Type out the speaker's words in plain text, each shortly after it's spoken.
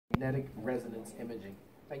magnetic resonance imaging.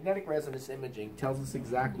 Magnetic resonance imaging tells us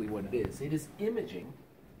exactly what it is. It is imaging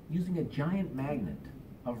using a giant magnet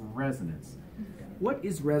of resonance. What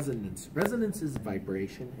is resonance? Resonance is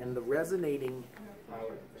vibration, and the resonating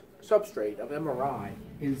substrate of MRI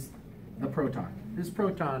is the proton. This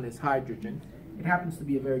proton is hydrogen. It happens to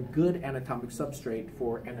be a very good anatomic substrate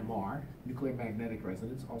for NMR, nuclear magnetic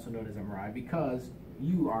resonance, also known as MRI, because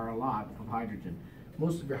you are a lot of hydrogen.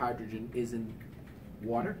 Most of your hydrogen is in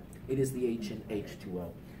water. It is the H in H2O.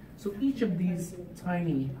 So each of these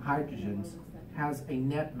tiny hydrogens has a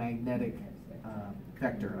net magnetic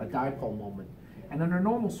vector, a dipole moment. And under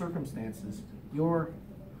normal circumstances, your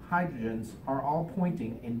hydrogens are all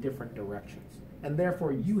pointing in different directions, and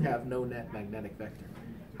therefore you have no net magnetic vector.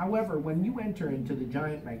 However, when you enter into the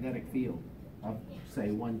giant magnetic field of, say,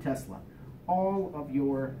 1 Tesla, all of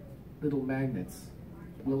your little magnets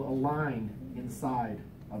will align inside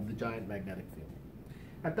of the giant magnetic field.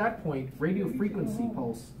 At that point, radio frequency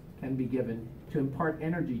pulse can be given to impart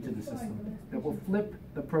energy to the system that will flip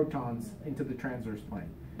the protons into the transverse plane.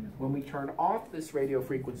 When we turn off this radio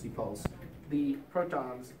frequency pulse, the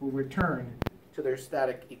protons will return to their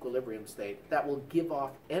static equilibrium state. That will give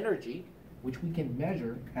off energy, which we can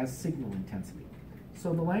measure as signal intensity.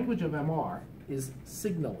 So the language of MR is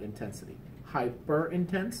signal intensity.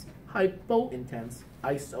 Hyper-intense, hypo-intense,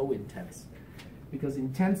 iso-intense. Because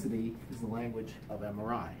intensity is the language of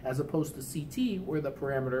MRI, as opposed to CT, where the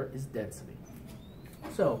parameter is density.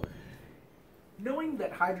 So, knowing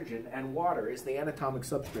that hydrogen and water is the anatomic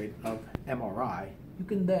substrate of MRI, you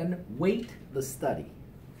can then weight the study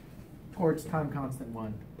towards time constant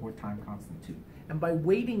 1 or time constant 2. And by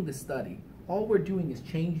weighting the study, all we're doing is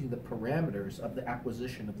changing the parameters of the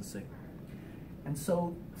acquisition of the signal. And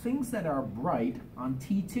so things that are bright on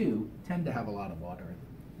T2 tend to have a lot of water in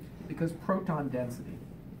them, because proton density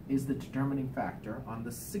is the determining factor on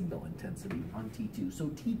the signal intensity on T2. So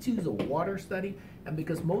T2 is a water study, and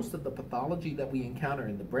because most of the pathology that we encounter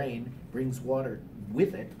in the brain brings water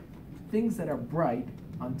with it, things that are bright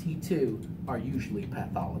on T2 are usually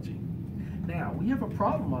pathology. Now, we have a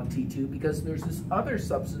problem on T2 because there's this other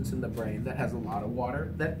substance in the brain that has a lot of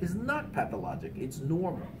water that is not pathologic, it's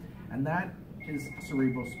normal, and that is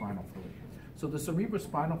cerebrospinal fluid. So the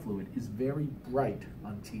cerebrospinal fluid is very bright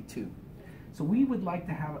on T2. So we would like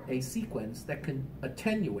to have a sequence that can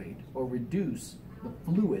attenuate or reduce the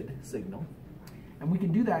fluid signal, and we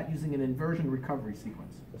can do that using an inversion recovery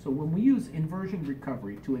sequence. So when we use inversion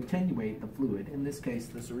recovery to attenuate the fluid, in this case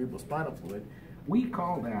the cerebrospinal fluid, we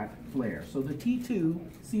call that flare. So the T2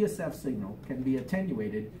 CSF signal can be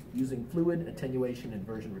attenuated using fluid attenuation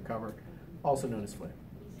inversion recover, also known as flare.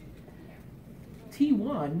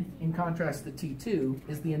 T1, in contrast to T2,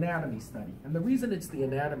 is the anatomy study. And the reason it's the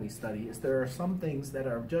anatomy study is there are some things that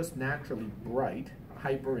are just naturally bright,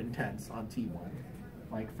 hyper intense on T1,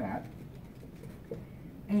 like fat.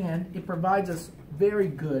 And it provides us very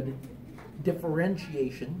good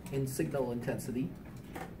differentiation in signal intensity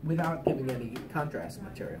without giving any contrast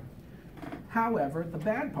material. However, the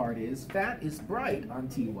bad part is fat is bright on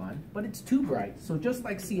T1, but it's too bright. So just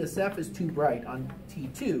like CSF is too bright on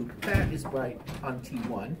T2, fat is bright on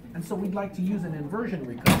T1. And so we'd like to use an inversion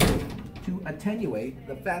recovery to attenuate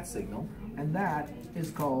the fat signal, and that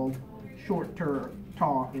is called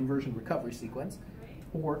short-tau inversion recovery sequence,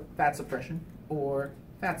 or fat suppression, or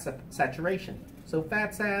fat saturation. So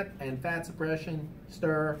fat sat and fat suppression,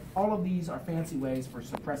 stir, all of these are fancy ways for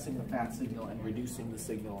suppressing the fat signal and reducing the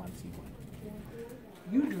signal on T1.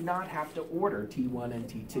 You do not have to order T1 and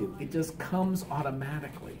T2. It just comes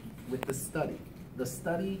automatically with the study. The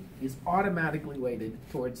study is automatically weighted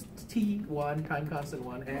towards T1, time constant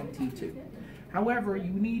 1, and T2. However,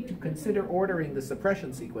 you need to consider ordering the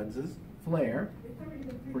suppression sequences, flare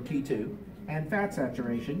for T2, and fat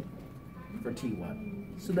saturation for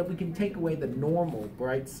T1, so that we can take away the normal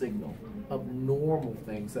bright signal of normal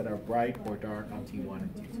things that are bright or dark on T1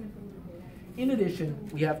 and T2. In addition,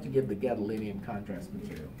 we have to give the gadolinium contrast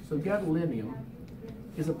material. So gadolinium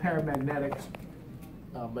is a paramagnetic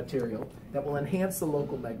material that will enhance the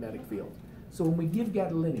local magnetic field. So when we give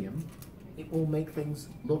gadolinium, it will make things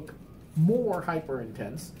look more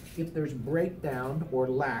hyper-intense if there's breakdown or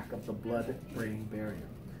lack of the blood-brain barrier.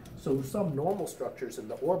 So some normal structures in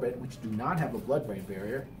the orbit, which do not have a blood-brain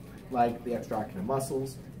barrier, like the extraocular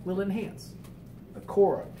muscles, will enhance. The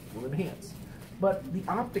chora will enhance. But the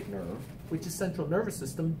optic nerve, which is central nervous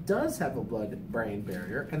system, does have a blood-brain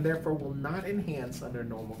barrier and therefore will not enhance under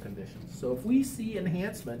normal conditions. So if we see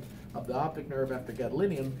enhancement of the optic nerve after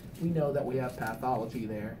gadolinium, we know that we have pathology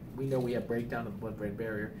there. We know we have breakdown of the blood-brain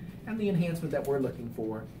barrier, and the enhancement that we're looking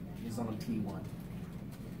for is on T1.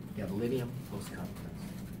 Gadolinium post-contrast.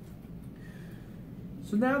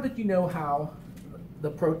 So now that you know how the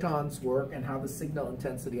protons work and how the signal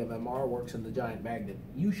intensity of MR works in the giant magnet,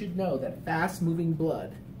 you should know that fast-moving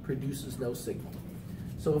blood produces no signal.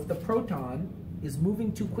 So if the proton is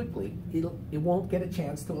moving too quickly, it won't get a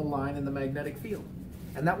chance to align in the magnetic field.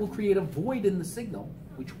 And that will create a void in the signal,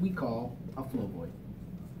 which we call a flow void.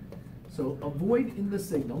 So a void in the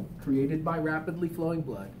signal created by rapidly flowing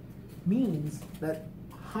blood means that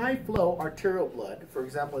high flow arterial blood, for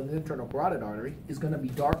example in the internal carotid artery, is going to be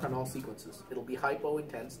dark on all sequences. It'll be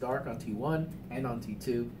hypo-intense, dark on T1 and on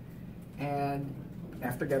T2, and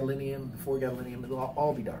after gadolinium, before gadolinium, it'll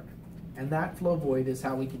all be dark. And that flow void is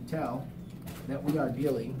how we can tell that we are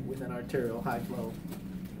dealing with an arterial high flow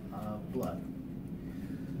blood.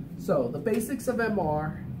 So the basics of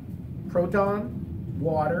MR: proton,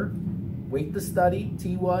 water, wait to study,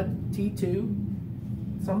 T1,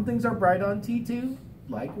 T2. Some things are bright on T2,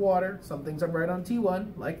 like water. Some things are bright on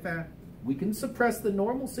T1, like fat. We can suppress the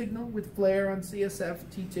normal signal with flare on CSF,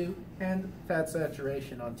 T2, and fat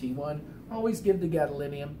saturation on T1. Always give the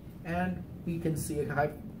gadolinium, and we can see a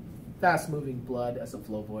high, fast-moving blood as a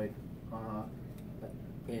flow void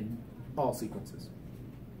in all sequences.